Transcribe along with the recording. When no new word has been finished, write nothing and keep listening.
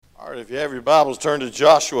All right, if you have your Bibles, turn to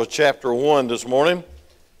Joshua chapter 1 this morning.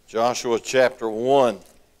 Joshua chapter 1.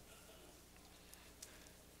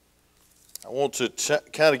 I want to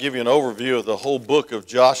kind of give you an overview of the whole book of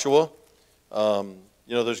Joshua.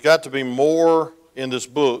 There's got to be more in this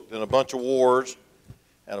book than a bunch of wars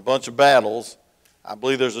and a bunch of battles. I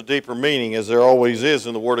believe there's a deeper meaning, as there always is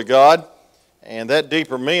in the Word of God. And that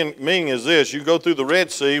deeper meaning is this. You go through the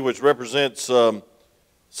Red Sea, which represents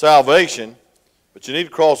salvation, but you need to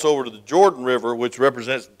cross over to the Jordan River, which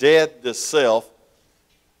represents death to self.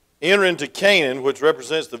 Enter into Canaan, which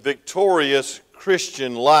represents the victorious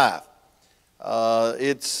Christian life.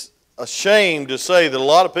 It's a shame to say that a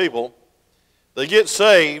lot of people, they get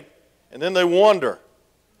saved and then they wonder.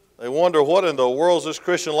 They wonder, what in the world is this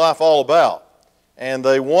Christian life all about? And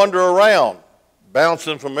they wander around,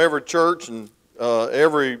 bouncing from every church and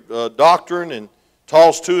every doctrine and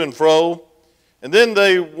tossed to and fro. And then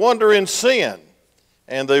they wander in sin.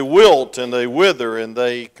 And they wilt and they wither and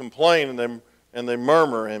they complain and they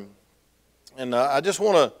murmur. And I just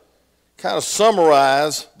want to kind of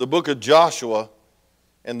summarize the book of Joshua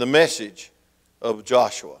and the message of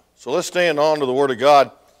Joshua. So let's stand on to the Word of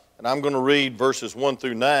God, and I'm going to read verses 1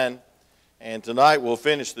 through 9. And tonight we'll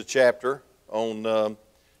finish the chapter on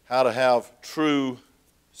how to have true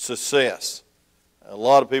success. A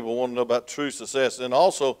lot of people want to know about true success, and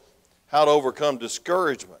also how to overcome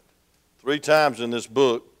discouragement. 3 times in this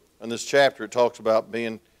book, in this chapter, it talks about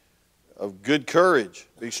being of good courage.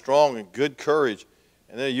 Be strong and good courage.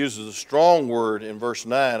 And then it uses a strong word in verse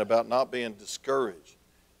 9 about not being discouraged.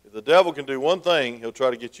 If the devil can do one thing, he'll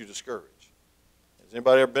try to get you discouraged. Has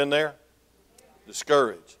anybody ever been there?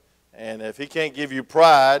 Discouraged. And if he can't give you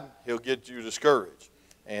pride, he'll get you discouraged.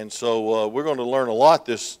 And so we're going to learn a lot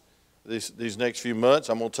these next few months.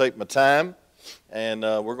 I'm going to take my time, and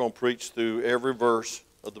we're going to preach through every verse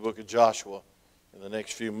of the book of Joshua in the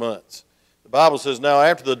next few months. The Bible says, "Now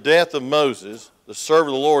after the death of Moses, the servant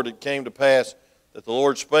of the Lord, it came to pass that the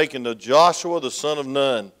Lord spake unto Joshua the son of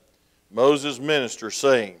Nun, Moses' minister,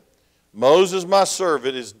 saying, Moses my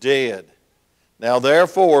servant is dead. Now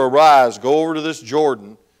therefore arise, go over to this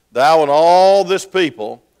Jordan, thou and all this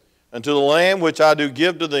people, unto the land which I do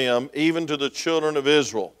give to them, even to the children of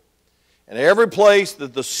Israel. And every place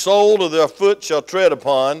that the sole of their foot shall tread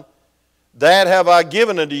upon, that have I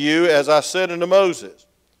given unto you, as I said unto Moses,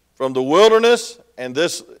 from the wilderness and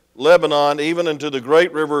this Lebanon, even unto the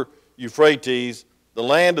great river Euphrates, the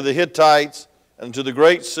land of the Hittites, and to the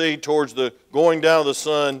great sea towards the going down of the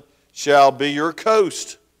sun, shall be your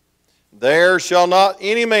coast. There shall not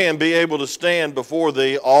any man be able to stand before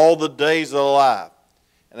thee all the days of thy life.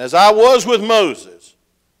 And as I was with Moses,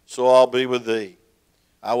 so I'll be with thee.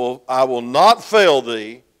 I will not fail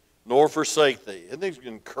thee, nor forsake thee." Isn't these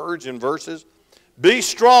encouraging verses? "Be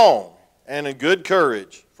strong and in good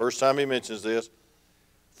courage." First time he mentions this.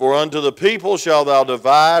 "For unto the people shalt thou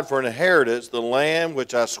divide for an inheritance the land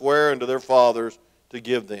which I swear unto their fathers to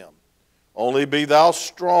give them. Only be thou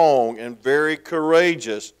strong and very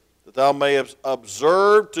courageous, that thou mayest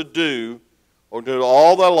observe to do or to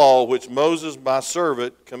all thy law which Moses my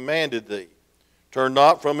servant commanded thee. Turn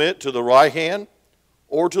not from it to the right hand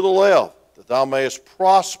or to the left, that thou mayest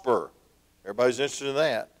prosper." Everybody's interested in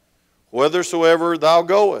that. "Whithersoever thou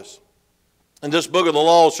goest. And this book of the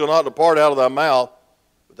law shall not depart out of thy mouth,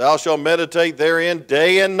 but thou shalt meditate therein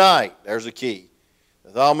day and night." There's the key.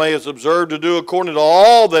 "That thou mayest observe to do according to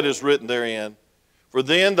all that is written therein. For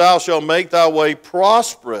then thou shalt make thy way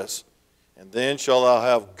prosperous, and then shalt thou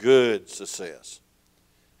have good success.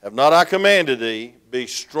 Have not I commanded thee? Be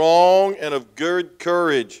strong and of good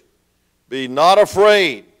courage. Be not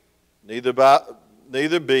afraid, neither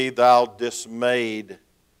be thou dismayed.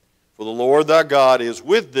 For the Lord thy God is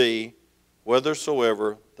with thee,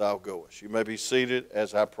 whithersoever thou goest." You may be seated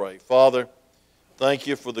as I pray. Father, thank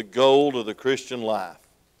you for the gold of the Christian life.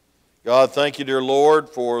 God, thank you, dear Lord,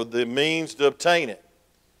 for the means to obtain it.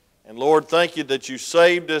 And Lord, thank you that you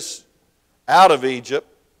saved us out of Egypt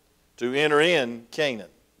to enter in Canaan.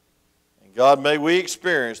 And God, may we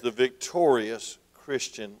experience the victorious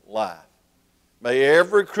Christian life. May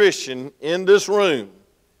every Christian in this room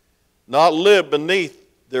not live beneath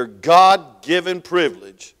their God-given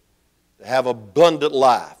privilege to have abundant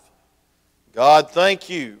life. God, thank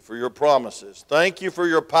you for your promises. Thank you for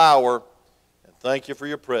your power, and thank you for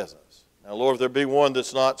your presence. Now, Lord, if there be one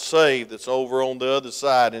that's not saved, that's over on the other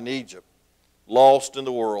side in Egypt, lost in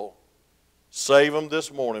the world, save them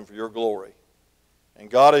this morning for your glory. And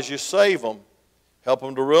God, as you save them, help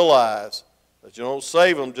them to realize that you don't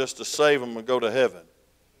save them just to save them and go to heaven,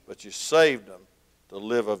 but you saved them to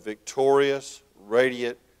live a victorious,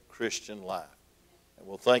 radiant Christian life. And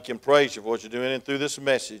we'll thank you and praise you for what you're doing and through this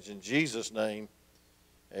message. In Jesus' name,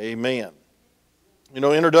 amen. You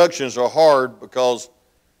know, introductions are hard because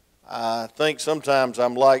I think sometimes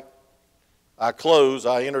I'm like, I close,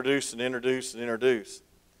 I introduce and introduce and introduce.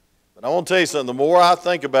 But I want to tell you something, the more I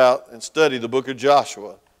think about and study the book of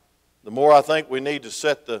Joshua, the more I think we need to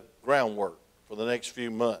set the groundwork for the next few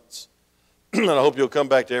months. And I hope you'll come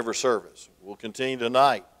back to every service. We'll continue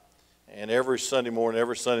tonight and every Sunday morning,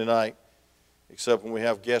 every Sunday night, except when we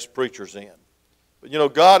have guest preachers in. But you know,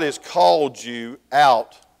 God has called you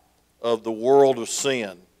out of the world of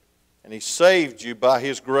sin, and He saved you by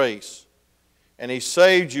His grace. And He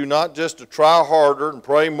saved you not just to try harder and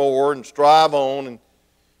pray more and strive on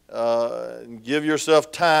and give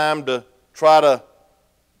yourself time to try to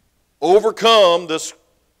overcome this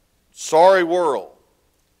sorry world,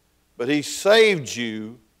 but He saved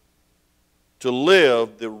you to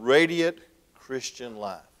live the radiant Christian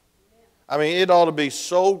life. I mean, it ought to be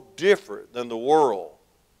so different than the world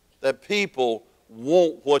that people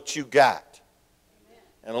want what you got.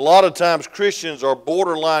 And a lot of times Christians are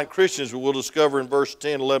borderline Christians, we'll discover in verse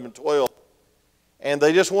 10, 11, 12. And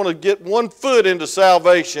they just want to get one foot into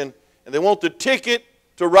salvation, and they want the ticket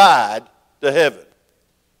to ride to heaven.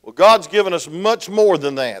 Well, God's given us much more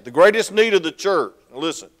than that. The greatest need of the church, now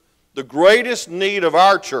listen, the greatest need of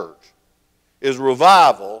our church is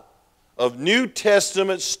revival of New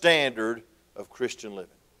Testament standard of Christian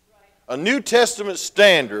living. A New Testament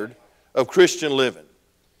standard of Christian living.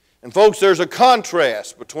 And folks, there's a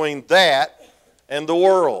contrast between that and the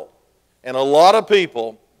world. And a lot of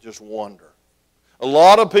people just wander. A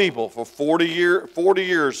lot of people for 40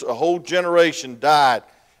 years, a whole generation died,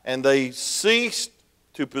 and they ceased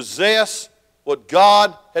to possess what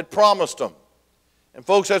God had promised them. And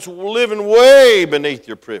folks, that's living way beneath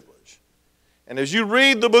your privilege. And as you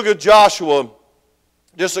read the book of Joshua,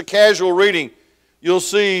 just a casual reading, you'll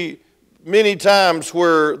see many times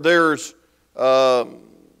where there's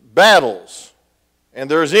battles and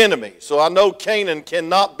there's enemies. So I know Canaan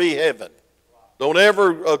cannot be heaven. Don't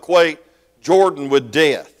ever equate Jordan with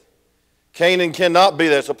death. Canaan cannot be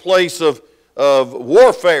that. It's a place of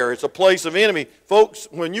warfare. It's a place of enemy. Folks,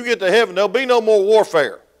 when you get to heaven, there'll be no more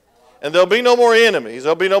warfare. And there'll be no more enemies.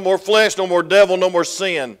 There'll be no more flesh, no more devil, no more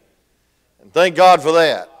sin. And thank God for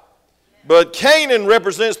that. But Canaan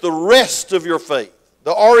represents the rest of your faith.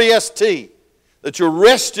 The R-E-S-T. That you're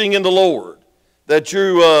resting in the Lord. That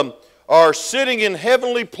you are sitting in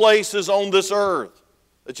heavenly places on this earth.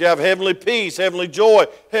 That you have heavenly peace, heavenly joy,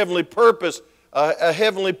 heavenly purpose, a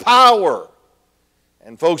heavenly power.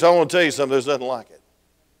 And folks, I want to tell you something, there's nothing like it.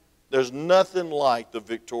 There's nothing like the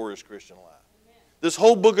victorious Christian life. This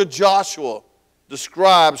whole book of Joshua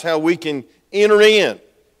describes how we can enter in.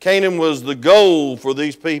 Canaan was the goal for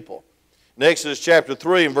these people. In Exodus chapter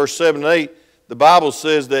 3 and verse 7 and 8, the Bible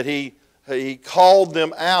says that he called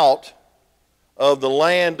them out of the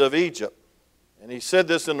land of Egypt. And He said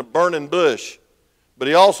this in a burning bush. But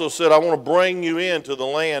He also said, I want to bring you into the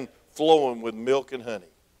land flowing with milk and honey.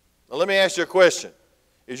 Now let me ask you a question.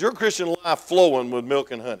 Is your Christian life flowing with milk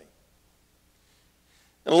and honey?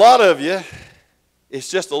 And a lot of you, it's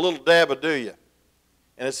just a little dab of do you.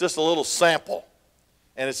 And it's just a little sample.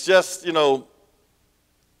 And it's just, you know,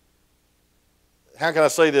 how can I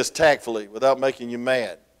say this tactfully without making you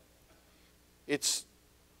mad? It's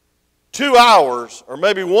 2 hours or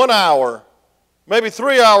maybe 1 hour, maybe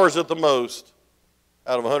 3 hours at the most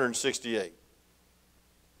out of 168.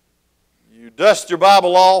 You dust your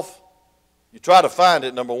Bible off. You try to find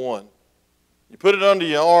it, number one. You put it under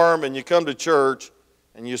your arm and you come to church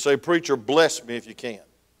and you say, preacher, bless me if you can.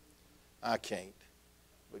 I can't,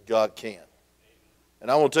 but God can. And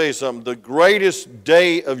I want to tell you something. The greatest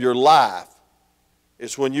day of your life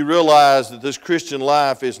is when you realize that this Christian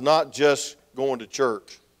life is not just going to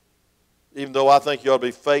church, even though I think you ought to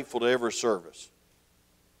be faithful to every service.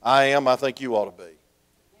 I am. I think you ought to be.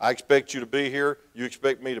 I expect you to be here. You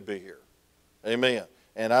expect me to be here. Amen.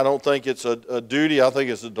 And I don't think it's a duty. I think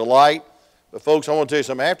it's a delight. But folks, I want to tell you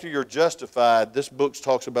something. After you're justified, this book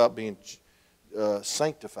talks about being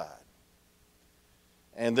sanctified.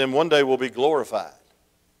 And then one day we'll be glorified.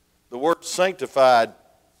 The word sanctified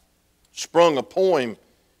sprung a poem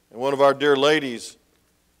in one of our dear ladies,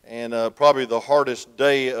 and probably the hardest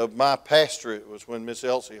day of my pastorate was when Miss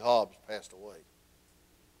Elsie Hobbs passed away.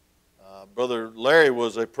 Brother Larry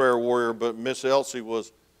was a prayer warrior, but Miss Elsie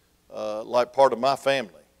was like part of my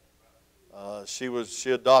family.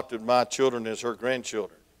 She adopted my children as her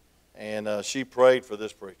grandchildren, and she prayed for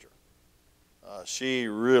this preacher. She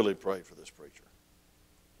really prayed for this preacher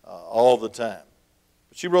all the time.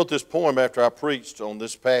 But she wrote this poem after I preached on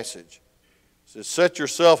this passage. says, set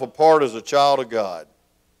yourself apart as a child of God.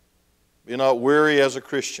 Be not weary as a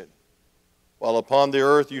Christian, while upon the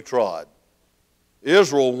earth you trod.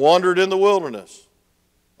 Israel wandered in the wilderness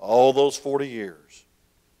all those 40 years.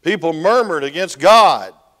 People murmured against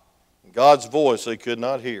God, and God's voice they could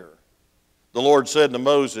not hear. The Lord said to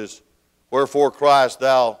Moses, wherefore criest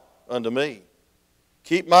thou unto me?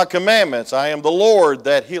 Keep my commandments, I am the Lord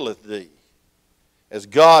that healeth thee. As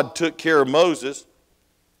God took care of Moses,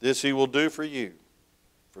 this he will do for you.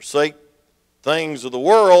 Forsake things of the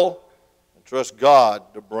world and trust God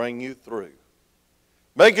to bring you through.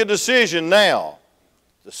 Make a decision now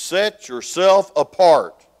to set yourself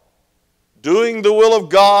apart, doing the will of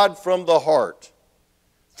God from the heart.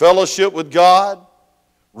 Fellowship with God,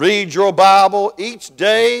 read your Bible each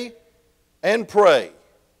day, and pray.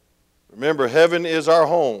 Remember, heaven is our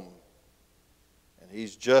home, and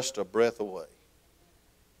he's just a breath away.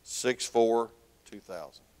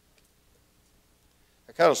 6/4/2000.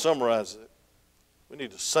 I kind of summarize it. We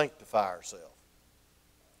need to sanctify ourselves.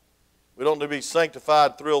 We don't need to be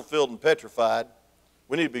sanctified, thrill-filled, and petrified.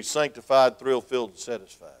 We need to be sanctified, thrill-filled, and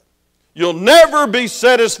satisfied. You'll never be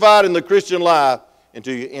satisfied in the Christian life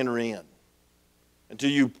until you enter in, until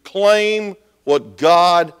you claim what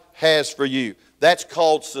God has for you. That's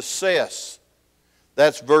called success.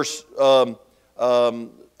 That's verse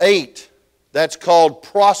 8. That's called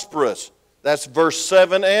prosperous. That's verse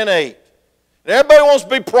 7 and 8. And everybody wants to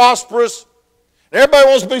be prosperous. And everybody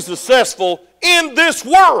wants to be successful in this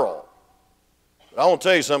world. But I want to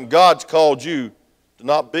tell you something. God's called you to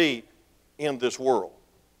not be in this world.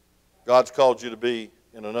 God's called you to be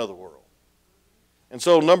in another world. And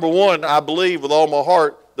so, number one, I believe with all my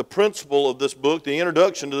heart, the principle of this book, the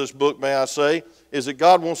introduction to this book, may I say, is that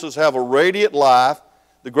God wants us to have a radiant life.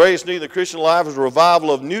 The greatest need of the Christian life is a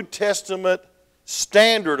revival of New Testament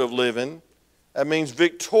standard of living. That means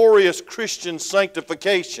victorious Christian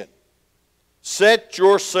sanctification. Set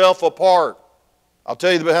yourself apart. I'll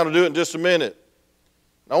tell you how to do it in just a minute.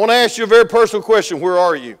 I want to ask you a very personal question. Where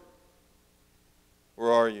are you?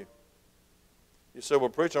 Where are you? You say, well,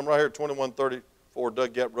 preacher, I'm right here at 2134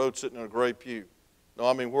 Doug Gap Road sitting in a gray pew. No,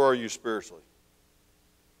 I mean, where are you spiritually?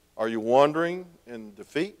 Are you wandering in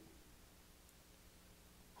defeat?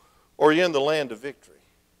 Or are you in the land of victory?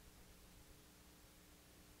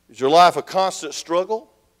 Is your life a constant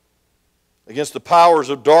struggle against the powers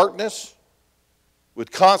of darkness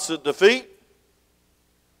with constant defeat?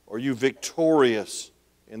 Or are you victorious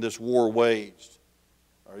in this war waged?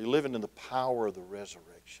 Are you living in the power of the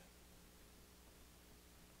resurrection?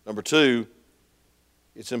 Number two,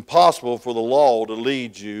 it's impossible for the law to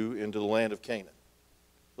lead you into the land of Canaan.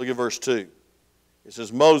 Look at verse 2. It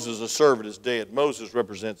says, Moses, a servant, is dead. Moses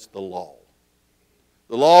represents the law.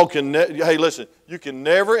 The law can, hey, listen, you can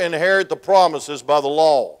never inherit the promises by the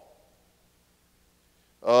law.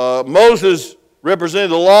 Moses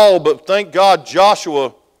represented the law, but thank God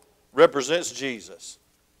Joshua represents Jesus.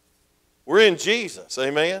 We're in Jesus,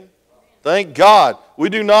 amen? Thank God. We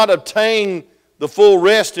do not obtain the full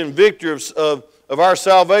rest and victory of our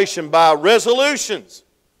salvation by resolutions,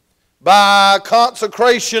 by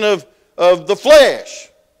consecration of the flesh,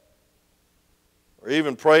 or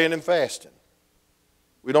even praying and fasting.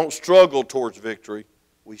 We don't struggle towards victory.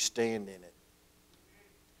 We stand in it.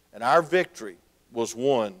 And our victory was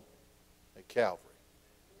won at Calvary.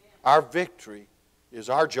 Our victory is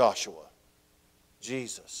our Joshua,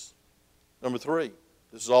 Jesus. Number three,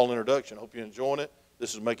 this is all introduction. I hope you're enjoying it.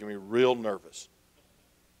 This is making me real nervous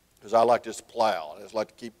because I like this plow. I just like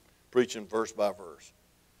to keep preaching verse by verse.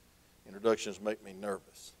 Introductions make me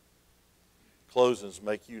nervous. Closings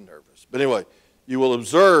make you nervous. But anyway, you will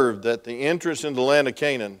observe that the entrance into the land of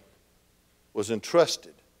Canaan was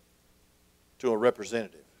entrusted to a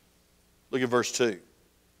representative. Look at verse 2.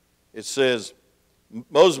 It says,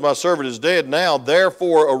 Moses, my servant, is dead now.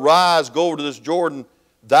 Therefore, arise, go over to this Jordan.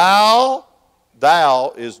 Thou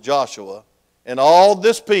is Joshua, and all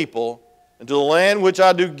this people, into the land which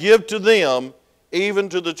I do give to them, even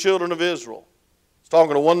to the children of Israel. It's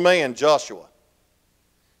talking to one man, Joshua.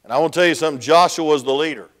 And I want to tell you something. Joshua was the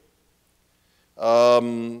leader.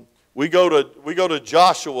 We go to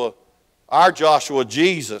Joshua, our Joshua,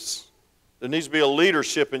 Jesus. There needs to be a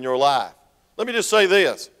leadership in your life. Let me just say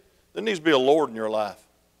this. There needs to be a Lord in your life.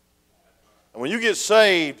 And when you get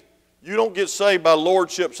saved, you don't get saved by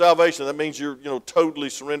lordship salvation. That means you're totally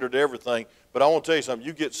surrendered to everything. But I want to tell you something.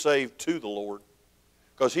 You get saved to the Lord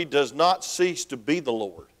because He does not cease to be the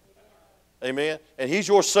Lord. Amen? And He's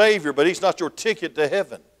your Savior, but He's not your ticket to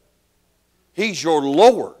heaven. He's your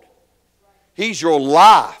Lord. He's your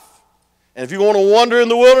life. And if you want to wander in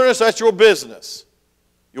the wilderness, that's your business.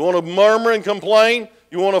 You want to murmur and complain,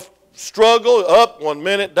 you want to struggle, up one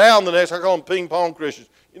minute, down the next. I call them ping pong Christians.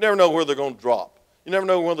 You never know where they're going to drop. You never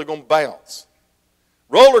know where they're going to bounce.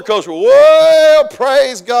 Roller coaster, well,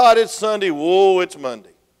 praise God, it's Sunday. Whoa, it's Monday.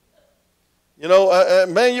 You know,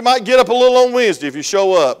 man, you might get up a little on Wednesday if you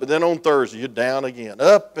show up, but then on Thursday you're down again,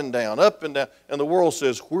 up and down, up and down. And the world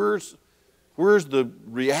says, where's the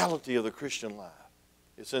reality of the Christian life?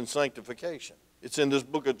 It's in sanctification. It's in this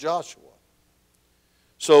book of Joshua.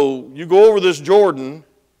 So you go over this Jordan,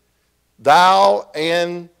 thou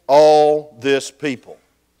and all this people.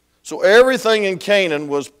 So everything in Canaan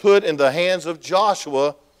was put in the hands of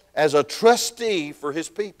Joshua as a trustee for his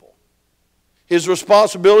people. His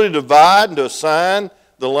responsibility to divide and to assign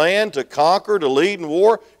the land, to conquer, to lead in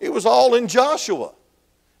war, it was all in Joshua.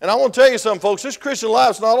 And I want to tell you something, folks, this Christian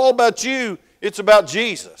life is not all about you, it's about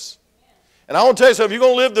Jesus. And I want to tell you something, if you're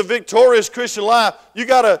going to live the victorious Christian life, you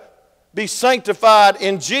got to be sanctified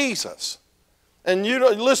in Jesus. And you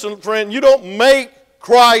don't, listen, friend, you don't make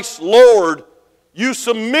Christ Lord. You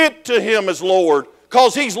submit to Him as Lord,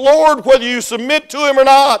 because He's Lord whether you submit to Him or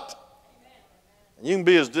not. And you can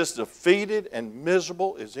be as defeated and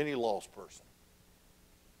miserable as any lost person.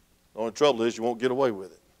 The only trouble is you won't get away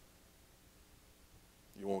with it.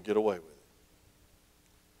 You won't get away with it.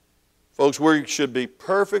 Folks, we should be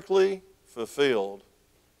perfectly fulfilled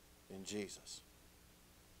in Jesus.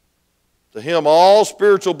 To Him all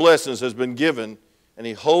spiritual blessings has been given, and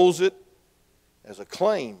He holds it as a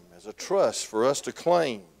claim, as a trust for us to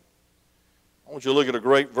claim. I want you to look at a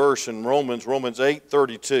great verse in Romans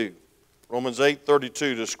 8:32. Romans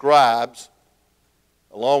 8:32 describes,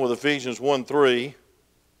 along with Ephesians 1:3,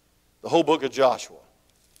 the whole book of Joshua.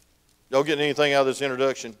 Y'all getting anything out of this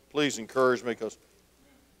introduction? Please encourage me, because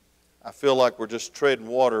I feel like we're just treading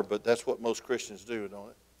water, but that's what most Christians do, don't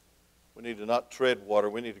it? We need to not tread water.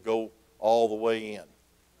 We need to go all the way in.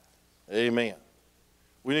 Amen.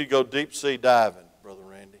 We need to go deep sea diving, Brother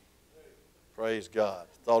Randy. Praise God.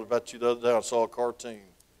 Thought about you the other day. I saw a cartoon.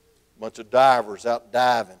 A bunch of divers out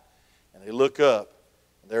diving. And they look up,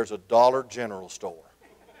 and there's a Dollar General store.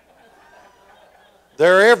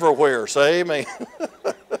 They're everywhere. Say amen.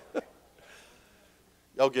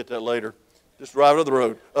 Y'all get that later. Just drive up the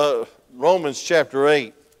road. Romans chapter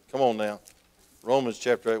 8. Come on now. Romans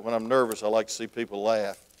chapter 8. When I'm nervous, I like to see people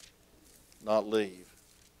laugh, not leave.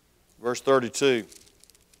 Verse 32.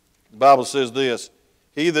 The Bible says this,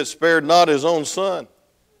 He that spared not His own Son,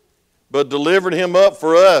 but delivered Him up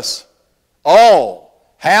for us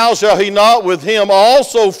all, how shall He not with Him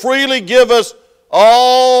also freely give us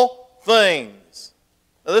all things?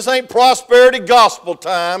 Now this ain't prosperity gospel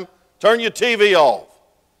time. Turn your TV off.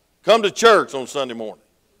 Come to church on Sunday morning.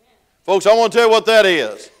 Folks, I want to tell you what that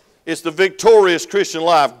is. It's the victorious Christian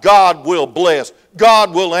life. God will bless.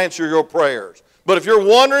 God will answer your prayers. But if you're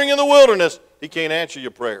wandering in the wilderness, He can't answer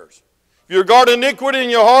your prayers. If you regard iniquity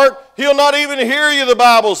in your heart, He'll not even hear you, the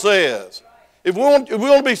Bible says. If we want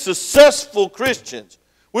to be successful Christians,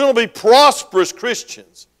 we want to be prosperous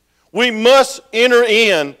Christians, we must enter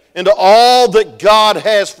into all that God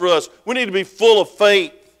has for us. We need to be full of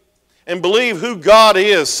faith and believe who God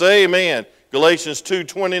is. Say amen. Galatians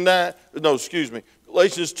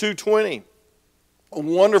 2:20. A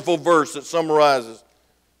wonderful verse that summarizes.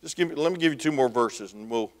 Let me give you two more verses and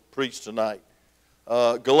we'll preach tonight.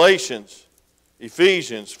 Galatians,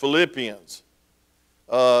 Ephesians, Philippians.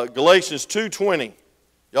 Galatians 2:20.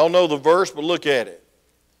 Y'all know the verse, but look at it.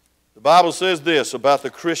 The Bible says this about the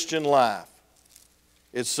Christian life.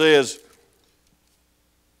 It says,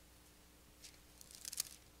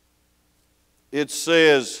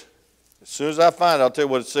 as soon as I find it, I'll tell you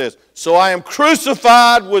what it says. So I am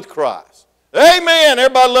crucified with Christ. Amen.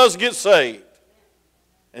 Everybody loves to get saved.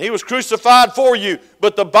 And He was crucified for you.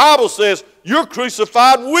 But the Bible says you're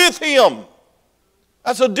crucified with Him.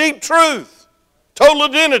 That's a deep truth. Total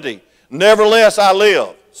identity. Nevertheless I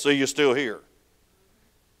live. See, you're still here.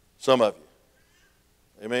 Some of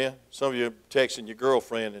you. Amen. Some of you are texting your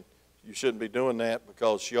girlfriend, and you shouldn't be doing that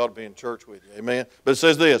because she ought to be in church with you. Amen. But it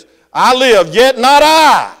says this, I live, yet not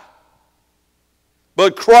I,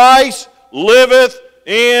 but Christ liveth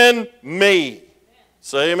in me.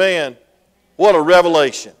 Say amen. What a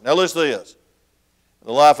revelation. Now listen to this.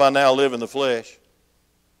 The life I now live in the flesh,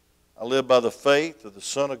 I live by the faith of the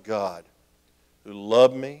Son of God who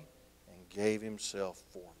loved me and gave Himself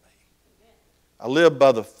for me. I live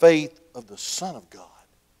by the faith of the Son of God.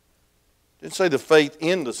 I didn't say the faith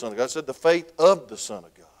in the Son of God. I said the faith of the Son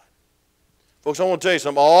of God. Folks, I want to tell you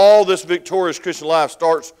something. All this victorious Christian life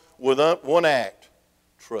starts with one act.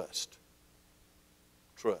 Trust.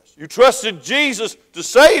 Trust. You trusted Jesus to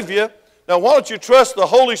save you. Now why don't you trust the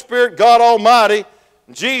Holy Spirit, God Almighty,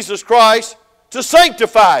 Jesus Christ, to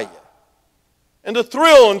sanctify you? and to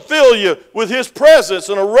thrill and fill you with His presence,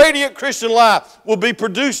 and a radiant Christian life will be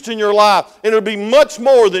produced in your life, and it'll be much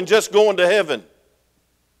more than just going to heaven.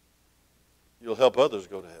 You'll help others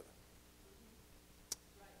go to heaven.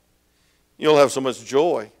 You'll have so much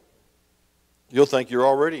joy, you'll think you're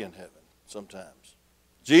already in heaven sometimes.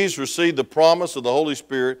 Jesus received the promise of the Holy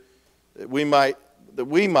Spirit that we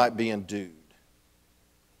might be endued.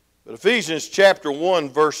 But Ephesians chapter 1,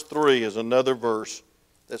 verse 3 is another verse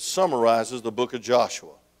that summarizes the book of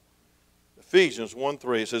Joshua. Ephesians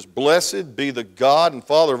 1:3, it says, "Blessed be the God and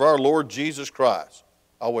Father of our Lord Jesus Christ."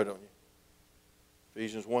 I'll wait on you.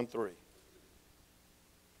 Ephesians 1:3.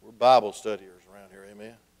 We're Bible studiers around here,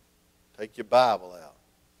 amen? Take your Bible out.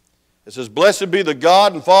 It says, "Blessed be the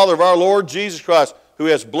God and Father of our Lord Jesus Christ, who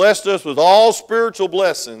has blessed us with all spiritual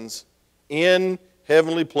blessings in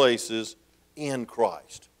heavenly places in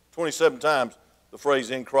Christ." 27 times the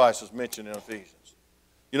phrase "in Christ" is mentioned in Ephesians.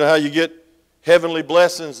 You know how you get heavenly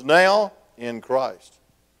blessings now? In Christ.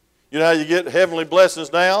 You know how you get heavenly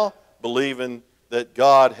blessings now? Believing that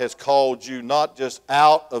God has called you not just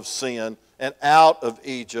out of sin and out of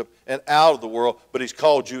Egypt and out of the world, but He's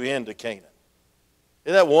called you into Canaan.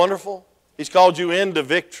 Isn't that wonderful? He's called you into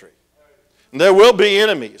victory. And there will be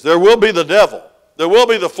enemies. There will be the devil. There will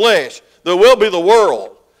be the flesh. There will be the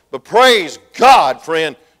world. But praise God,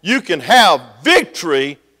 friend, you can have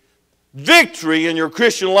victory in your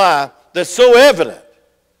Christian life that's so evident.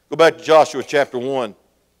 Go back to Joshua chapter 1.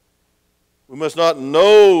 We must not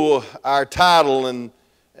know our title, and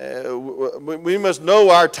we must know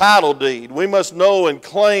our title deed. We must know and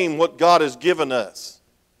claim what God has given us.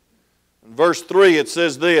 In verse 3 it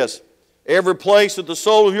says this, "Every place that the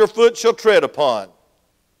sole of your foot shall tread upon,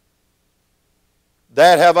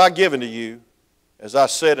 that have I given to you, as I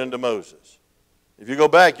said unto Moses." If you go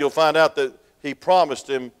back, you'll find out that He promised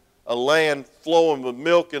him a land flowing with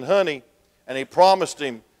milk and honey, and He promised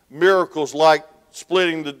him miracles like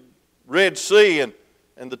splitting the Red Sea, and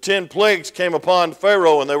the 10 plagues came upon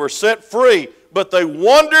Pharaoh, and they were set free, but they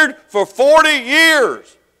wandered for 40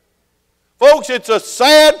 years. Folks, it's a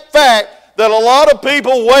sad fact that a lot of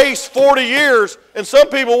people waste 40 years, and some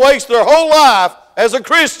people waste their whole life as a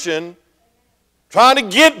Christian trying to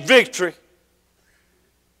get victory,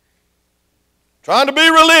 trying to be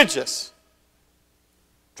religious,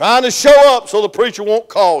 trying to show up so the preacher won't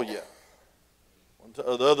call you.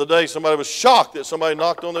 The other day, somebody was shocked that somebody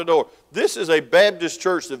knocked on their door. This is a Baptist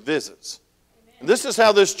church that visits. And this is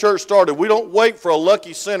how this church started. We don't wait for a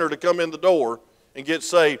lucky sinner to come in the door and get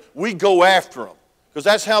saved. We go after them. Because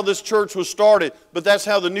that's how this church was started. But that's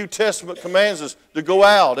how the New Testament commands us to go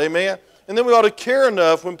out. Amen? And then we ought to care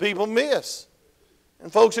enough when people miss.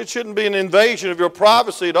 And folks, it shouldn't be an invasion of your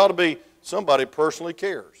privacy. It ought to be somebody personally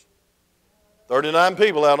cares. 39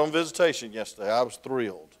 people out on visitation yesterday. I was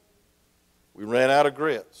thrilled. We ran out of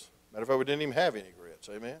grits. Matter of fact, we didn't even have any grits.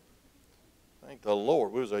 Amen? Thank the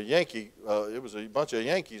Lord. It was a bunch of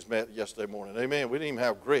Yankees met yesterday morning. Amen? We didn't even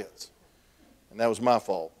have grits. And that was my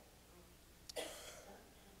fault.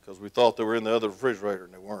 Because we thought they were in the other refrigerator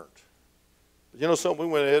and they weren't. But you know something?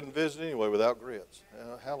 We went ahead and visited anyway without grits.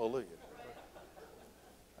 Hallelujah.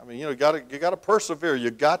 I mean, you got to persevere.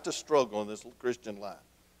 You got to struggle in this Christian life.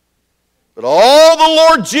 But all the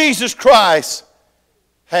Lord Jesus Christ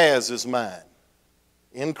has is mine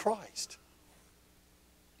in Christ.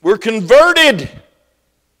 We're converted,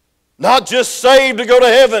 not just saved to go to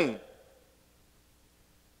heaven.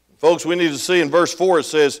 Folks, we need to see in verse 4 it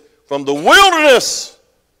says, "From the wilderness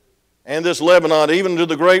and this Lebanon, even to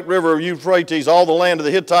the great river of Euphrates, all the land of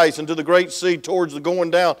the Hittites, and to the great sea towards the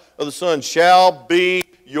going down of the sun shall be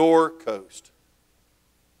your coast."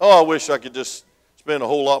 Oh, I wish I could just spend a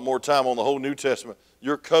whole lot more time on the whole New Testament.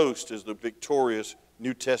 Your coast is the victorious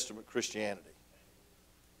New Testament Christianity.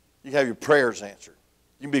 You can have your prayers answered.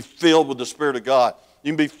 You can be filled with the Spirit of God.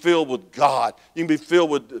 You can be filled with God. You can be filled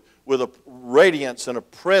with a radiance and a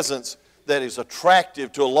presence that is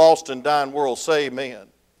attractive to a lost and dying world. Say amen.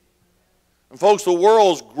 And folks, the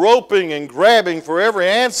world's groping and grabbing for every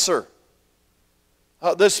answer.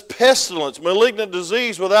 This pestilence, malignant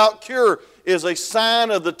disease without cure, is a sign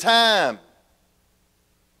of the time.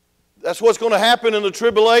 That's what's going to happen in the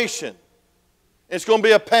tribulation. It's going to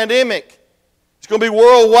be a pandemic. It's going to be a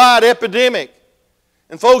worldwide epidemic.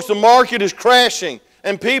 And folks, the market is crashing.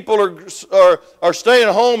 And people are staying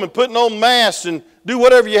at home and putting on masks and do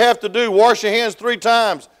whatever you have to do. Wash your hands 3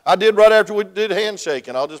 times. I did right after we did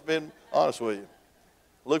handshaking. I'll just be honest with you.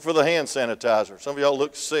 Look for the hand sanitizer. Some of y'all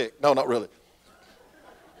look sick. No, not really.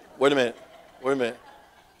 Wait a minute.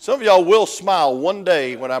 Some of y'all will smile one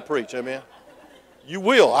day when I preach. Amen. You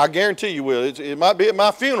will. I guarantee you will. It might be at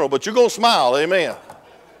my funeral, but you're going to smile. Amen.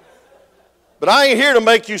 But I ain't here to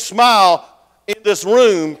make you smile in this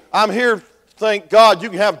room. I'm here to thank God you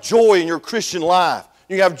can have joy in your Christian life.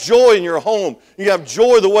 You can have joy in your home. You can have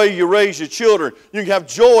joy the way you raise your children. You can have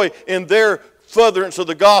joy in their furtherance of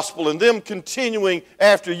the gospel and them continuing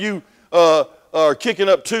after you are kicking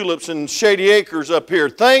up tulips and shady acres up here.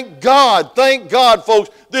 Thank God,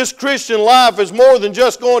 folks. This Christian life is more than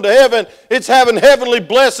just going to heaven. It's having heavenly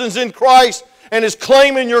blessings in Christ, and it's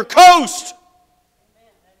claiming your coast.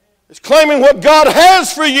 It's claiming what God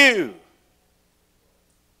has for you.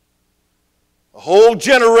 A whole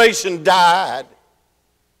generation died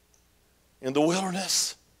in the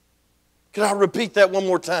wilderness. Can I repeat that one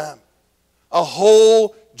more time? A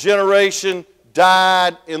whole generation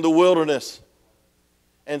died in the wilderness.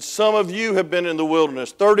 And some of you have been in the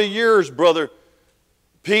wilderness. 30 years, Brother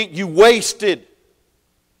Pete, you wasted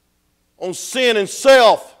on sin and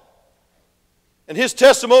self. And his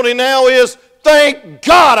testimony now is, thank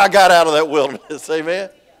God I got out of that wilderness. Amen.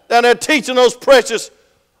 Down there teaching those precious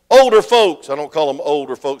older folks. I don't call them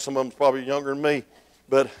older folks. Some of them probably younger than me.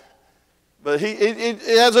 But he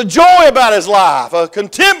has a joy about his life, a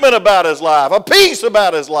contentment about his life, a peace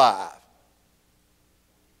about his life.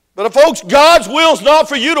 But folks, God's will is not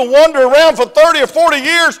for you to wander around for 30 or 40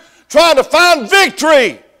 years trying to find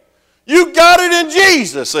victory. You got it in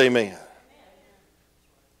Jesus, amen.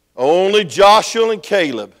 Only Joshua and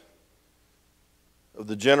Caleb of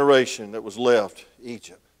the generation that was left,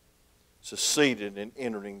 Egypt, succeeded in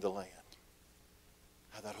entering the land.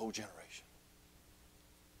 Now that whole generation.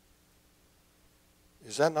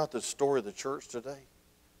 Is that not the story of the church today?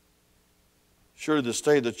 Surely the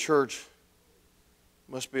state of the church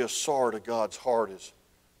must be a sorrow to God's heart, as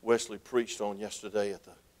Wesley preached on yesterday at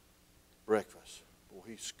the breakfast. Boy,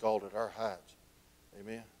 he scalded our hides.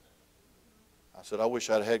 Amen. I said, I wish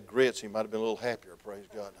I'd had grits. He might have been a little happier, praise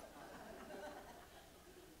God.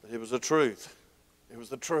 But it was the truth. It was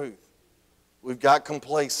the truth. We've got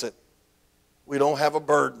complacent. We don't have a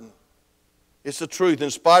burden. It's the truth. In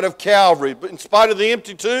spite of Calvary, but in spite of the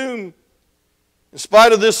empty tomb, in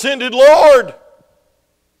spite of the ascended Lord,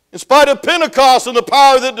 in spite of Pentecost and the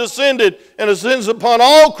power that descended and ascends upon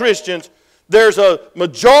all Christians, there's a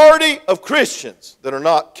majority of Christians that are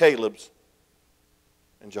not Caleb's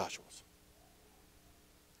and Joshua's.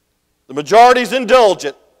 The majority is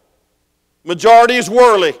indulgent. The majority is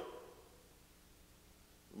worldly.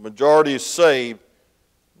 The majority is saved,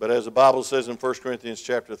 but as the Bible says in 1 Corinthians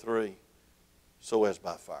chapter 3, so as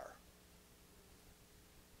by fire.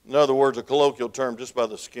 In other words, a colloquial term, just by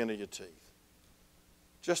the skin of your teeth.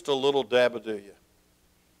 Just a little dab of do you.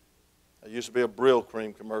 There used to be a Brill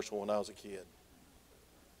cream commercial when I was a kid.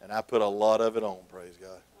 And I put a lot of it on, praise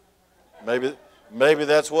God. Maybe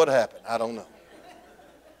that's what happened. I don't know.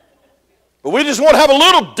 But we just want to have a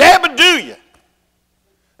little dab of do you.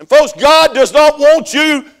 And folks, God does not want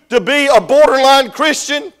you to be a borderline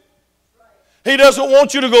Christian. He doesn't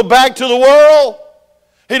want you to go back to the world.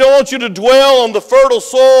 He don't want you to dwell on the fertile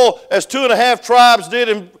soil as 2.5 tribes did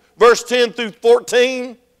in verse 10 through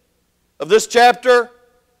 14 of this chapter.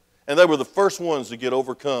 And they were the first ones to get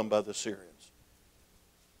overcome by the Syrians.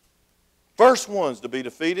 First ones to be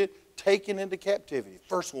defeated, taken into captivity.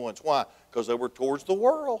 First ones. Why? Because they were towards the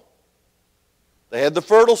world. They had the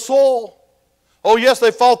fertile soil. Oh yes,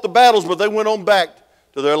 they fought the battles, but they went on back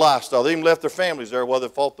to their lifestyle. They even left their families there while they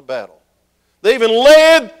fought the battle. They even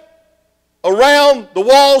led around the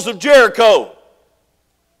walls of Jericho.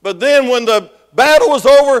 But then when the battle was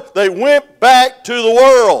over, they went back to the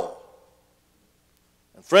world.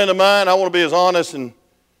 A friend of mine, I want to be as honest and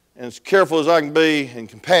as careful as I can be and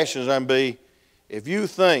compassionate as I can be. If you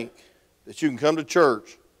think that you can come to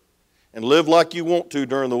church and live like you want to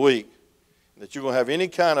during the week, that you're going to have any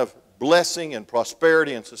kind of blessing and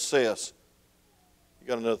prosperity and success, you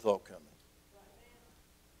got another thought coming.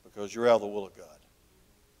 Because you're out of the will of God.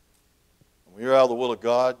 And when you're out of the will of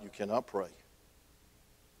God, you cannot pray.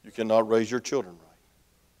 You cannot raise your children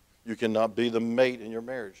right. You cannot be the mate in your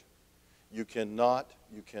marriage. You cannot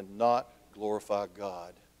glorify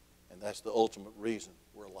God. And that's the ultimate reason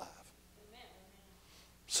we're alive. Amen.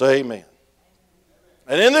 Say amen.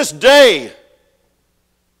 And in this day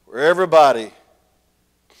where everybody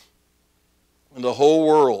in the whole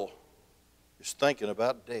world is thinking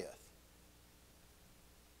about death,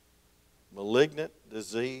 malignant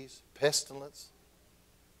disease, pestilence,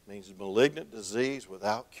 means malignant disease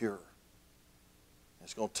without cure.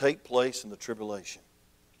 It's going to take place in the tribulation.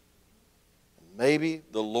 And maybe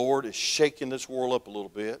the Lord is shaking this world up a little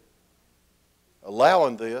bit,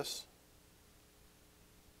 allowing this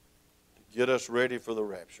to get us ready for the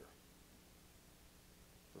rapture.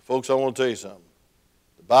 But folks, I want to tell you something.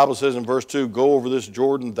 The Bible says in verse 2, go over this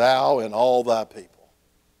Jordan, thou and all thy people.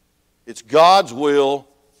 It's God's will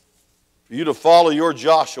for you to follow your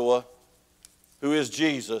Joshua, who is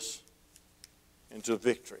Jesus, into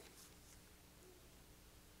victory.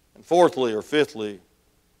 And fourthly or fifthly,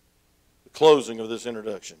 the closing of this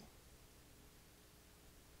introduction.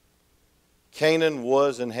 Canaan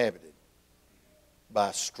was inhabited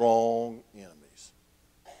by strong enemies.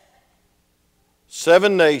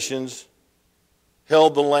 7 nations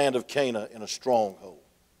held the land of Canaan in a stronghold.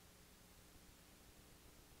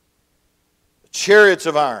 Chariots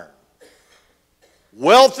of iron.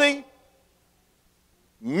 Wealthy,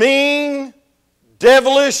 mean,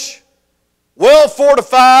 devilish, well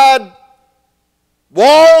fortified,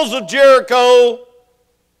 walls of Jericho,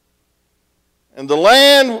 and the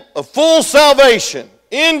land of full salvation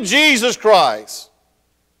in Jesus Christ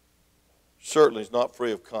certainly is not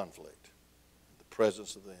free of conflict in the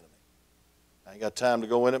presence of the enemy. I ain't got time to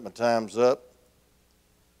go in it. My time's up.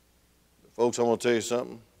 But folks, I want to tell you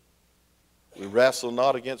something. We wrestle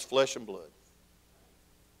not against flesh and blood,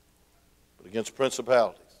 but against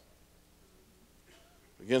principalities,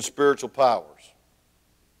 against spiritual powers,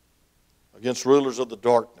 against rulers of the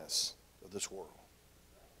darkness of this world,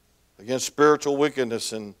 against spiritual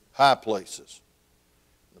wickedness in high places.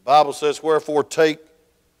 The Bible says, wherefore take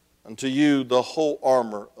unto you the whole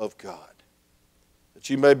armor of God, that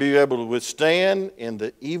you may be able to withstand in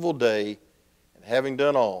the evil day, and having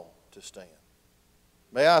done all, to stand.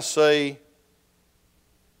 May I say,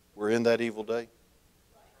 we're in that evil day.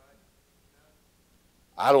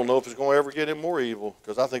 I don't know if it's going to ever get any more evil,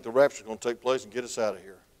 because I think the rapture is going to take place and get us out of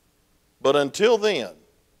here. But until then,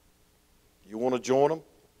 you want to join them?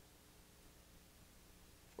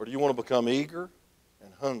 Or do you want to become eager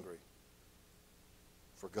and hungry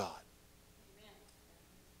for God? Amen.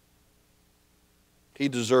 He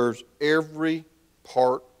deserves every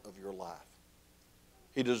part of your life.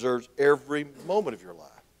 He deserves every moment of your life.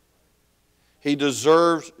 He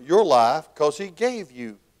deserves your life because He gave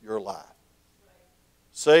you your life.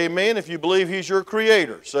 Say amen if you believe He's your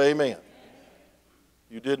creator. Say amen.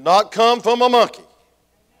 You did not come from a monkey,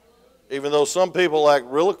 even though some people act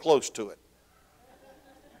really close to it.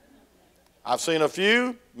 I've seen a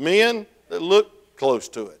few men that look close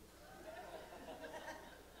to it.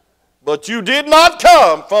 But you did not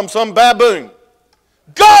come from some baboon.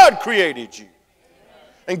 God created you.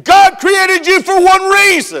 And God created you for one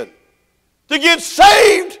reason: to get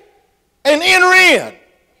saved and enter in.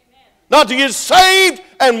 Not to get saved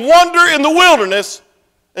and wander in the wilderness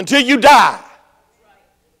until you die.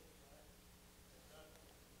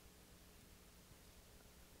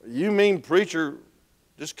 You mean, preacher,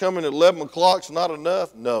 just coming at 11 o'clock is not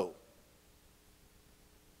enough? No.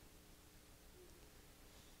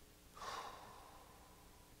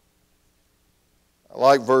 I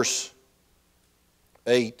like verse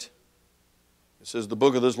 8. It says, the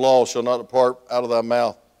book of this law shall not depart out of thy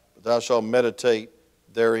mouth, but thou shalt meditate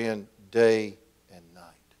therein day and night.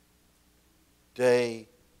 Day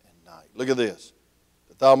and night. Look at this.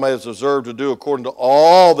 That thou mayest observe to do according to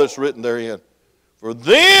all that's written therein. For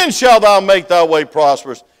then shalt thou make thy way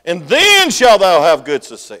prosperous, and then shalt thou have good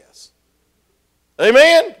success.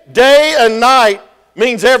 Amen? Day and night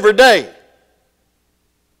means every day.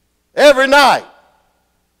 Every night.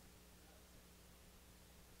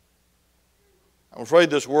 I'm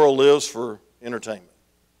afraid this world lives for entertainment.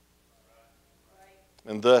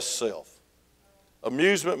 And thus self.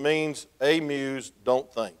 Amusement means amuse,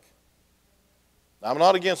 don't think. Now, I'm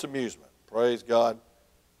not against amusement. Praise God.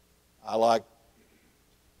 I like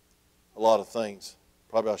a lot of things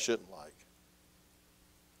probably I shouldn't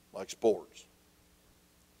like sports.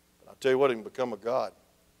 But I'll tell you what, it can become a god.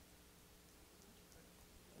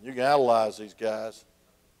 You can analyze these guys.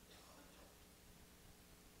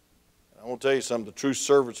 I want to tell you something. The true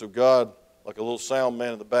servants of God, like a little sound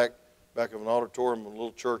man in the back of an auditorium in a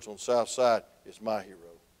little church on the south side, is my hero.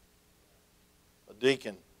 A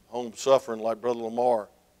deacon, home suffering like Brother Lamar,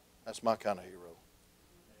 that's my kind of hero.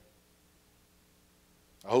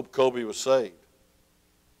 I hope Kobe was saved.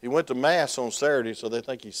 He went to Mass on Saturday, so they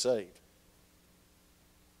think he's saved.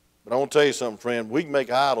 But I want to tell you something, friend. We can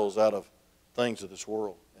make idols out of things of this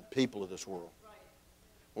world and people of this world,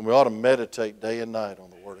 when we ought to meditate day and night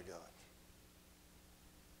on the Word of God.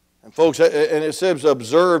 And folks, and it says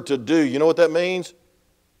observe to do. You know what that means?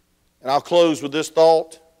 And I'll close with this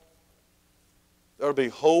thought. There will be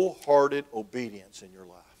wholehearted obedience in your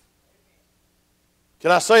life.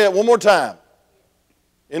 Can I say it one more time?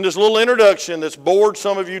 In this little introduction that's bored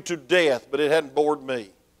some of you to death, but it hadn't bored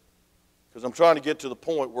me. Because I'm trying to get to the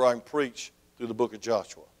point where I can preach through the book of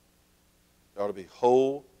Joshua. There ought to be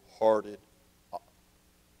wholehearted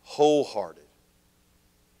wholehearted.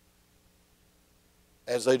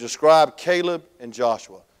 As they describe Caleb and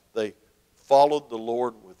Joshua, they followed the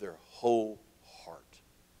Lord with their whole heart.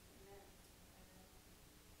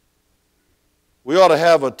 We ought to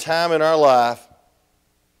have a time in our life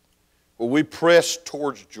where we press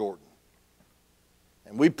towards Jordan.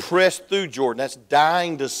 And we press through Jordan. That's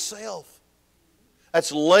dying to self.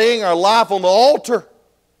 That's laying our life on the altar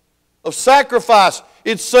of sacrifice.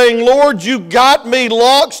 It's saying, Lord, you got me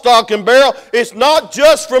lock, stock, and barrel. It's not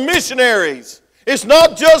just for missionaries. It's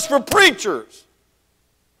not just for preachers.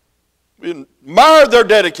 We admire their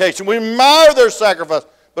dedication. We admire their sacrifice.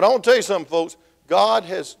 But I want to tell you something, folks. God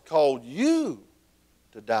has called you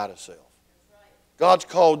to die to self. God's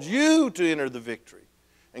called you to enter the victory.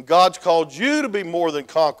 And God's called you to be more than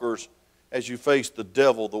conquerors as you face the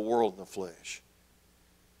devil, the world, and the flesh.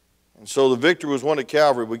 And so the victory was won at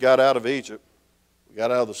Calvary. We got out of Egypt. We got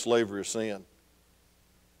out of the slavery of sin.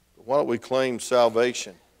 But why don't we claim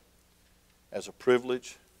salvation as a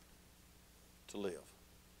privilege to live?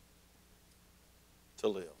 To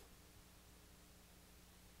live.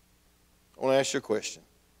 I want to ask you a question.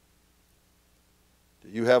 Do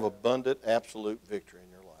you have abundant, absolute victory in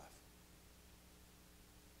your life?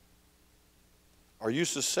 Are you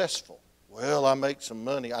successful? Well, I make some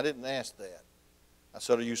money. I didn't ask that. I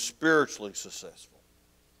said, are you spiritually successful?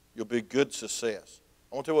 You'll be good success.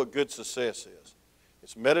 I want to tell you what good success is.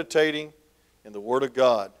 It's meditating in the Word of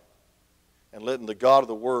God and letting the God of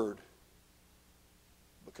the Word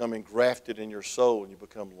become engrafted in your soul and you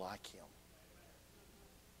become like Him.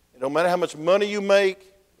 No matter how much money you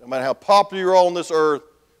make, no matter how popular you're on this earth,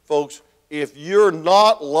 folks, if you're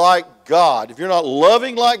not like God, if you're not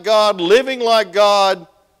loving like God, living like God,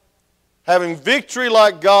 having victory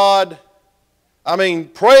like God,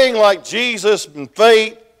 praying like Jesus in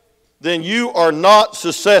faith, then you are not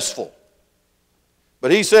successful.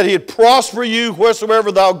 But He said He'd prosper you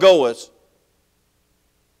wheresoever thou goest,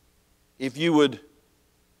 if you would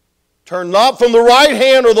turn not from the right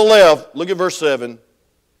hand or the left. Look at verse 7.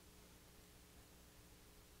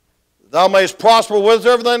 Thou mayest prosper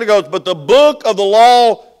wheresoever thou goest, but the book of the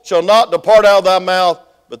law shall not depart out of thy mouth,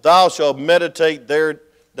 but thou shalt meditate there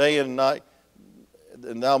day and night,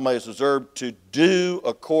 and thou mayest observe to do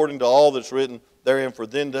according to all that's written therein, for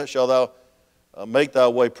then shalt thou make thy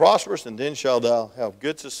way prosperous, and then shalt thou have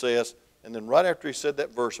good success. And then right after he said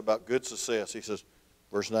that verse about good success, he says,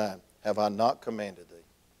 verse 9, have I not commanded thee?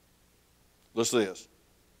 Listen to this.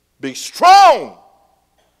 Be strong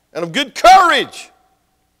and of good courage.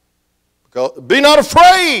 Be not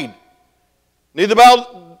afraid, neither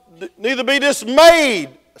be dismayed.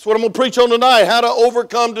 That's what I'm going to preach on tonight, how to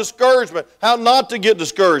overcome discouragement, how not to get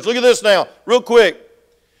discouraged. Look at this now, real quick.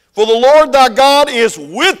 For the Lord thy God is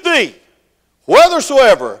with thee,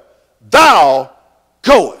 whithersoever thou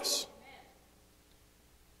goest.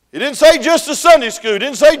 He didn't say just to Sunday school. He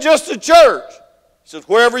didn't say just to church. He says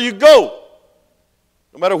wherever you go,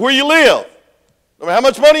 no matter where you live, no matter how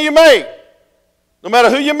much money you make, no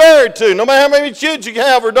matter who you're married to, no matter how many kids you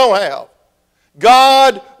have or don't have,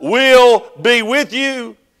 God will be with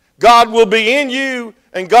you, God will be in you,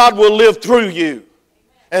 and God will live through you.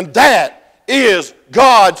 And that is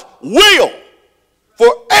God's will for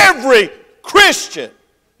every Christian,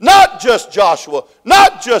 not just Joshua,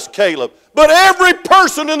 not just Caleb, but every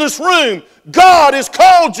person in this room. God has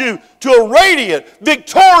called you to a radiant,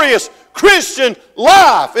 victorious Christian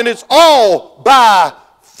life, and it's all by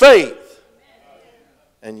faith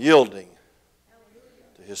and yielding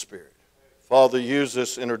to His Spirit. Father, use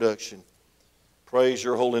this introduction. Praise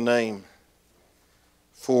your holy name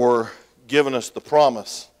for giving us the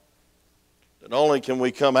promise that not only can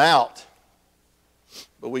we come out,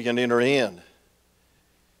 but we can enter in.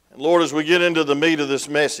 And Lord, as we get into the meat of this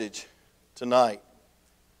message tonight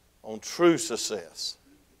on true success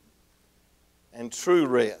and true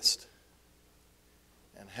rest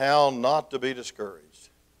and how not to be discouraged,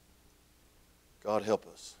 God help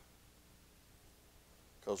us.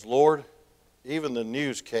 Because, Lord, even the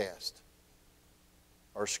newscasts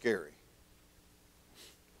are scary.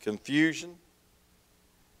 Confusion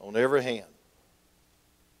on every hand.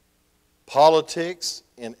 Politics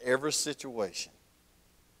in every situation.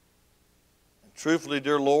 And truthfully,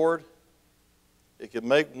 dear Lord, it can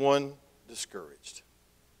make one discouraged.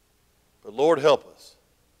 But Lord, help us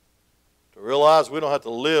to realize we don't have to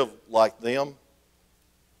live like them,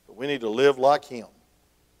 but we need to live like Him.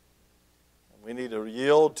 And we need to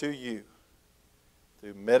yield to You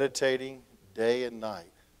through meditating day and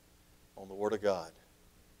night on the Word of God.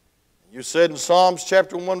 And You said in Psalms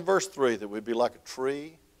chapter 1, verse 3, that we'd be like a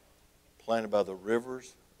tree planted by the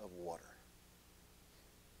rivers of water.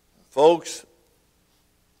 And folks,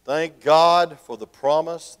 Thank God for the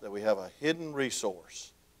promise that we have a hidden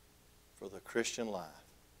resource for the Christian life.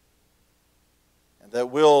 And that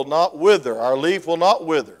will not wither, our leaf will not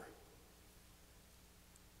wither.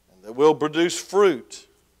 And that will produce fruit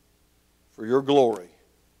for your glory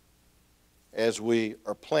as we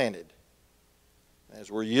are planted,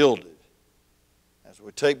 as we're yielded, as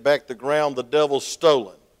we take back the ground the devil's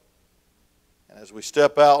stolen, and as we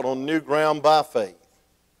step out on new ground by faith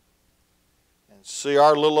and see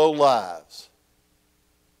our little old lives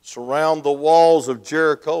surround the walls of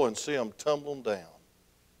Jericho and see them tumbling down.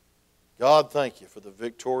 God, thank you for the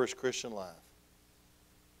victorious Christian life.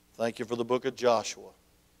 Thank you for the book of Joshua.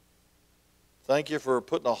 Thank you for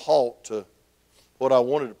putting a halt to what I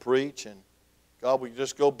wanted to preach. And God, we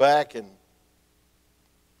just go back and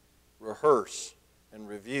rehearse and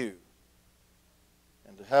review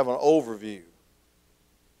and to have an overview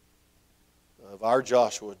of our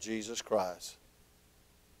Joshua, Jesus Christ,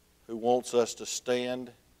 who wants us to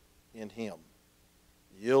stand in Him,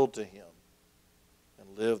 yield to Him,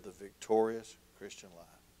 and live the victorious Christian life.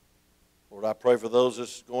 Lord, I pray for those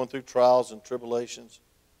that's going through trials and tribulations,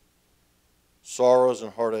 sorrows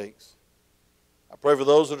and heartaches. I pray for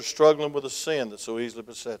those that are struggling with a sin that so easily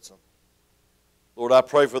besets them. Lord, I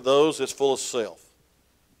pray for those that's full of self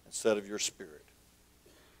instead of your Spirit.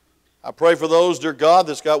 I pray for those, dear God,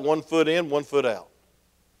 that's got one foot in, one foot out.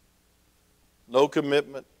 No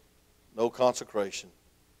commitment, no consecration,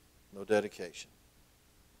 no dedication.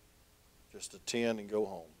 Just attend and go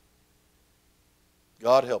home.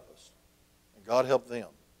 God help us, and God help them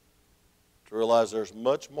to realize there's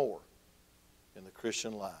much more in the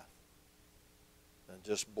Christian life than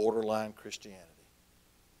just borderline Christianity.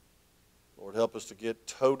 Lord, help us to get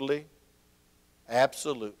totally,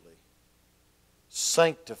 absolutely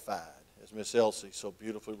sanctified, as Miss Elsie so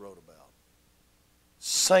beautifully wrote about.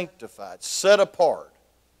 Sanctified, set apart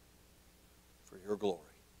for your glory.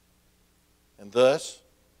 And thus,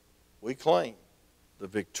 we claim the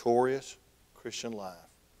victorious Christian life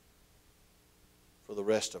for the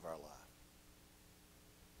rest of our life.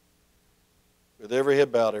 With every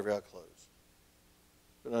head bowed, every eye closed.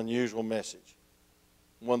 An unusual message.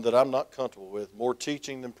 One that I'm not comfortable with. More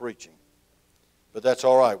teaching than preaching. But that's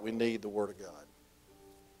all right. We need the Word of God.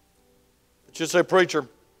 But you say, preacher,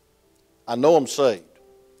 I know I'm saved.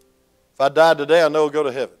 If I died today, I know I'll go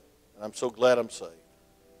to heaven. And I'm so glad I'm saved.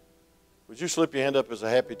 Would you slip your hand up as a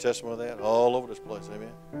happy testimony of that? All over this place,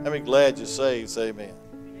 amen. How many glad you're saved? Say amen.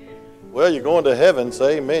 Well, you're going to heaven.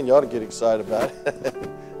 Say amen. You ought to get excited about it.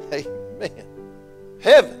 Amen.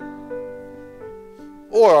 Heaven.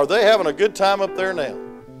 Boy, are they having a good time up there now.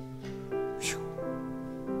 Whew.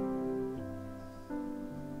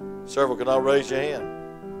 Several can all raise your hand.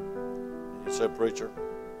 And you say, preacher,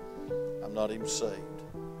 I'm not even saved.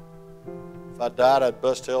 If I died, I'd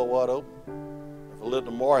bust hell wide open. If I lived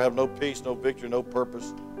tomorrow, I have no peace, no victory, no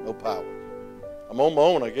purpose, no power. I'm on my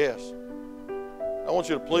own, I guess. I want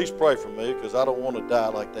you to please pray for me because I don't want to die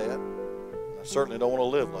like that. I certainly don't want to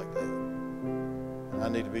live like that. And I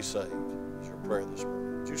need to be saved. It's your prayer this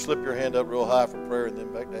morning. Would you slip your hand up real high for prayer and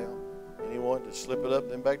then back down? Anyone? Just slip it up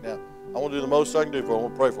and then back down. I want to do the most I can do for you. I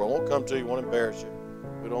want to pray for you. I won't come to you. I won't embarrass you.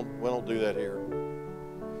 We don't do that here.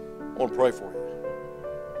 I want to pray for you.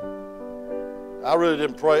 I really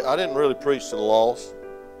didn't pray. I didn't really preach to the lost.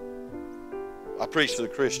 I preached to the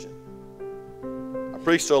Christian. I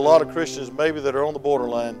preached to a lot of Christians maybe that are on the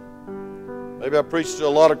borderline. Maybe I preached to a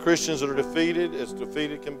lot of Christians that are defeated as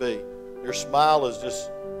defeated can be. Your smile is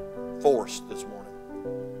just forced this morning.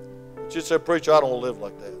 But you said, preacher, I don't want to live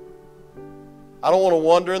like that. I don't want to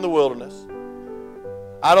wander in the wilderness.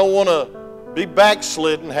 I don't want to be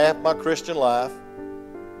backslidden half my Christian life.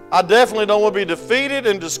 I definitely don't want to be defeated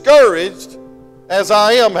and discouraged as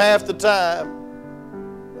I am half the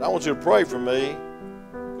time. But I want you to pray for me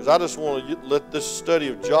because I just want to let this study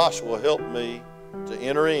of Joshua help me to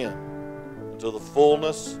enter into the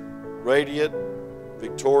fullness, radiant,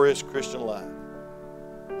 victorious Christian life.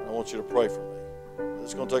 And I want you to pray for me.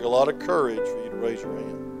 It's going to take a lot of courage for you to raise your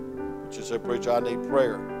hand. But you say, preacher, I need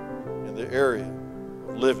prayer in the area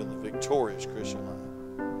of living the victorious Christian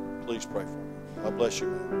life. Please pray for me. God bless you,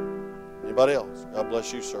 ma'am. Anybody else? God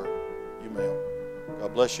bless you, sir. You, ma'am.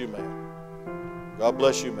 God bless you, ma'am. God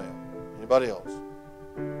bless you, ma'am. Anybody else?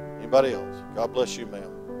 Anybody else? God bless you,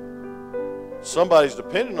 ma'am. Somebody's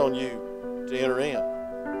depending on you to enter in.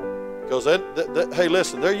 Because, hey,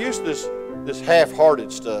 listen, they're used to this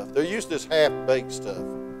half-hearted stuff. They're used to this half-baked stuff.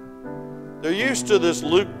 They're used to this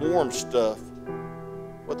lukewarm stuff.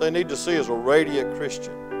 What they need to see is a radiant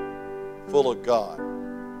Christian full of God.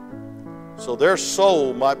 So their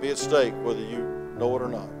soul might be at stake whether you know it or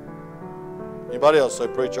not. Anybody else say,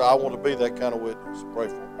 preacher, I want to be that kind of witness. Pray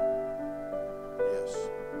for me. Yes.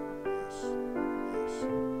 Yes.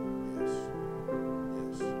 Yes.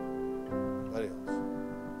 Yes. Yes. Anybody else?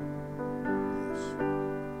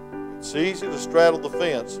 Yes. It's easy to straddle the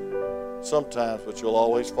fence sometimes, but you'll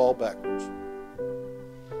always fall backwards.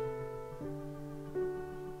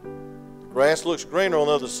 The grass looks greener on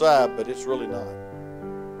the other side, but it's really not.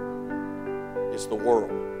 It's the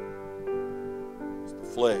world. It's the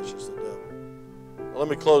flesh. It's the devil. Well, let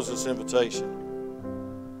me close this invitation.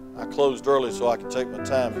 I closed early so I could take my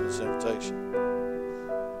time in this invitation.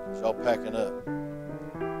 Y'all packing up.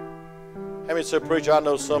 How many said, preacher, I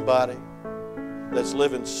know somebody that's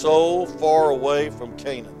living so far away from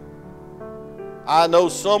Canaan. I know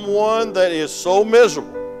someone that is so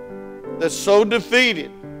miserable, that's so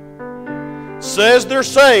defeated, says they're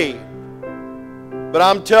saved, but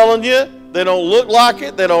I'm telling you, they don't look like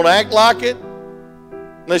it, they don't act like it,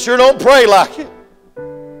 and they sure don't pray like it.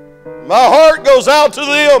 My heart goes out to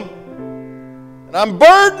them, and I'm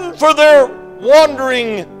burdened for their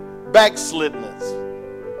wandering backslidness,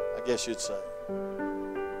 I guess you'd say.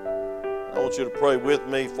 I want you to pray with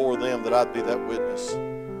me for them that I'd be that witness.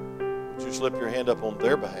 Would you slip your hand up on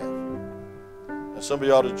their behalf? And some of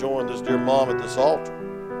you ought to join this dear mom at this altar.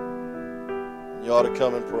 And you ought to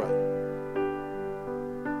come and pray.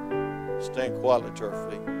 Stand quietly to our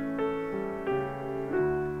feet.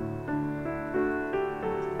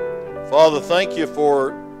 Father, thank you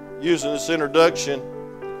for using this introduction.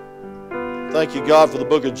 Thank you, God, for the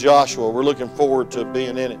book of Joshua. We're looking forward to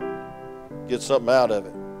being in it. Get something out of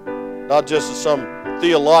it. Not just as some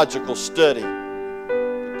theological study.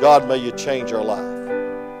 God, may you change our life.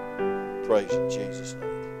 Praise you in Jesus' name.